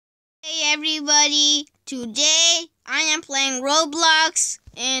everybody, today I am playing Roblox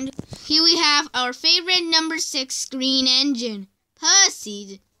and here we have our favorite number 6 green engine,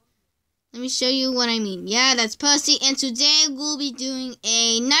 Percy. Let me show you what I mean. Yeah, that's Percy, and today we'll be doing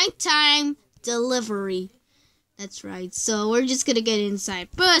a nighttime delivery. That's right, so we're just gonna get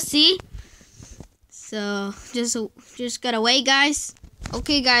inside Percy. So, just gotta wait, guys.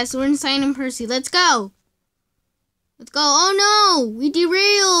 Okay, guys, we're inside in Percy. Let's go. Let's go. Oh, no. We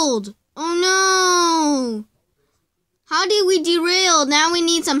derailed. Oh, no. How did we derail? Now we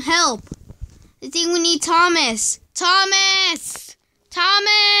need some help. I think we need Thomas. Thomas.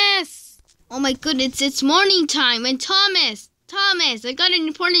 Oh, my goodness. It's morning time. And Thomas, I got an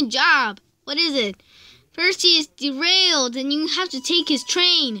important job. What is it? Percy is derailed and you have to take his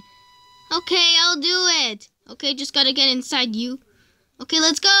train. Okay, I'll do it. Okay, just gotta get inside you. Okay,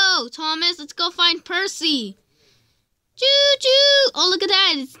 let's go. Thomas, let's go find Percy. Choo-choo! Oh, look at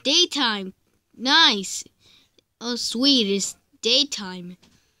that. It's daytime. Nice. Oh, sweet. It's daytime.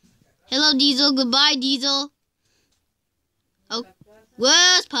 Hello, Diesel. Goodbye, Diesel. Oh,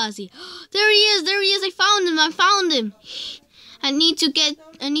 where's Percy? There he is. I found him. I need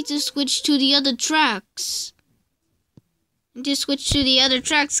to switch to the other tracks.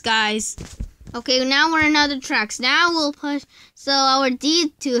 Guys. Okay, now we're in other tracks. Now we'll push. So our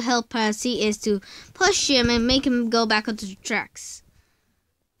deed to help Percy is to push him and make him go back onto the tracks.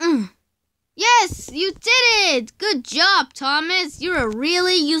 Yes, you did it! Good job, Thomas. You're a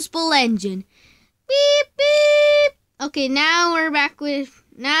really useful engine. Beep, beep. Okay, now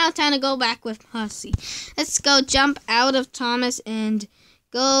time to go back with Percy. Let's go jump out of Thomas and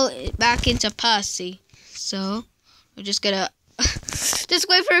go back into Percy. So, we're just gonna... just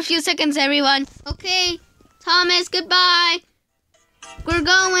wait for a few seconds, everyone. Okay, Thomas, goodbye. We're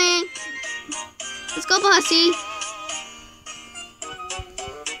going. Let's go, Percy.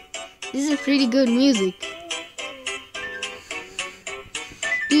 This is pretty good music.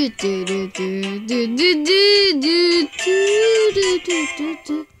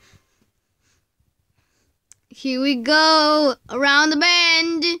 Here we go, around the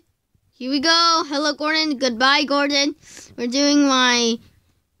bend. Here we go. Hello, Gordon. Goodbye, Gordon. We're doing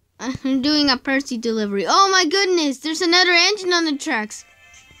a Percy delivery. Oh my goodness, there's another engine on the tracks.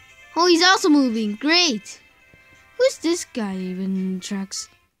 Oh, he's also moving. Great. Who's this guy even in the tracks?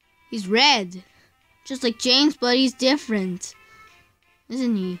 He's red. Just like James, but he's different.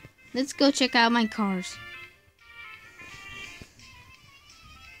 Isn't he? Let's go check out my cars.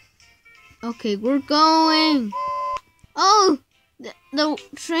 Okay, we're going. Oh, the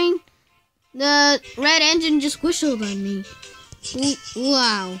train. The red engine just whistled on me.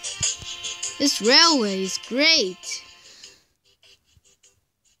 Wow. This railway is great.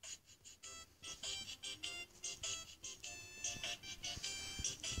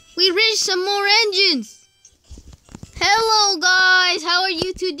 We reached some more engines. Hello, guys. How are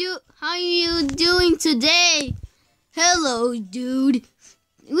you doing today? Hello, dude.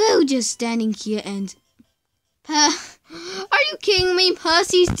 We're just standing here and... Are you kidding me?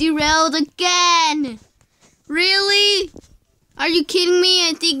 Percy's derailed again. Really? Are you kidding me?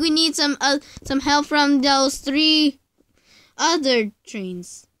 I think we need some help from those 3 other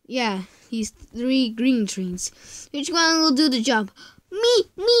trains. Yeah, these 3 green trains. Which one will do the job? Me.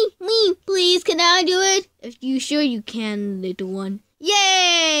 Please, can I do it? If you sure you can, little one.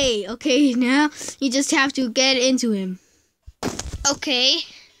 Yay! Okay, now you just have to get into him. Okay.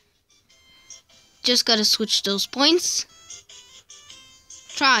 Just gotta switch those points.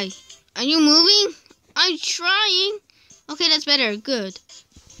 Try. Are you moving? I'm trying. Okay, that's better. Good.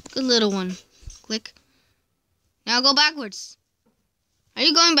 Good little one. Click. Now go backwards. Are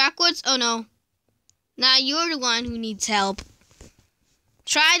you going backwards? Oh, no. Now you're the one who needs help.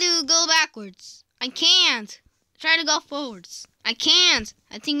 Try to go backwards. I can't. Try to go forwards. I can't.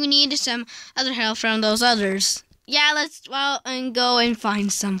 I think we need some other help from those others. Yeah, let's go and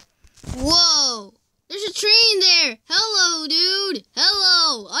find some. Whoa! There's a train there! Hello, dude!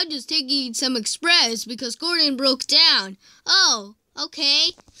 Hello! I'm just taking some express because Gordon broke down. Oh,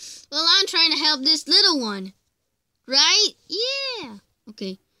 okay. Well, I'm trying to help this little one. Right? Yeah.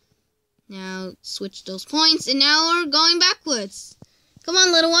 Okay. Now, switch those points, and now we're going backwards. Come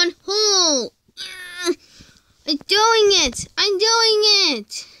on, little one. Oh! I'm doing it!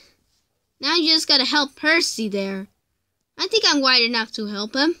 Now you just gotta help Percy there. I think I'm wide enough to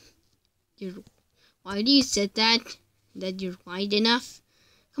help him. Why do you say that you're wide enough?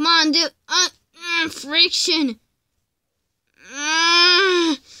 Come on, dude. Friction.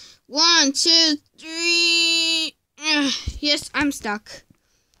 1, 2, 3. Yes, I'm stuck.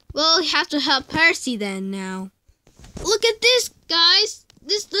 Well, we have to help Percy then now. Look at this, guys.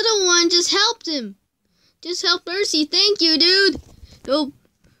 This little one just helped him. Just help Percy. Thank you, dude. Oh,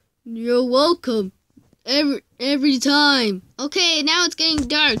 you're welcome. Every time. Okay, now it's getting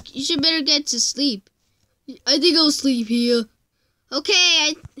dark. You should better get to sleep. I think I'll sleep here.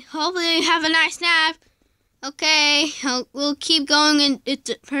 Okay, hopefully you have a nice nap. Okay, we'll keep going and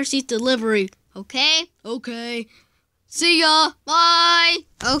it's Percy's delivery. Okay? Okay. See ya. Bye.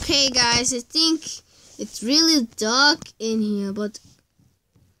 Okay, guys, I think it's really dark in here, but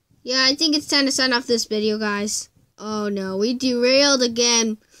yeah, I think it's time to sign off this video, guys. Oh no, we derailed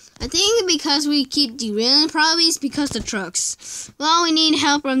again. I think because we keep derailing, probably it's because the trucks. Well, we need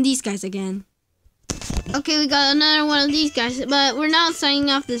help from these guys again. Okay, we got another one of these guys, but we're not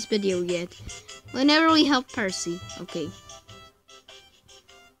signing off this video yet. Whenever we help Percy. Okay.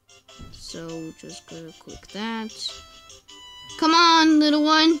 So, just gonna click that. Come on, little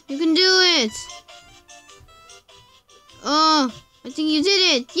one. You can do it. Oh, I think you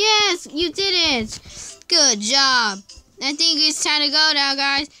did it. Yes, you did it. Good job. I think it's time to go now,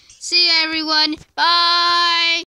 guys. See you, everyone. Bye.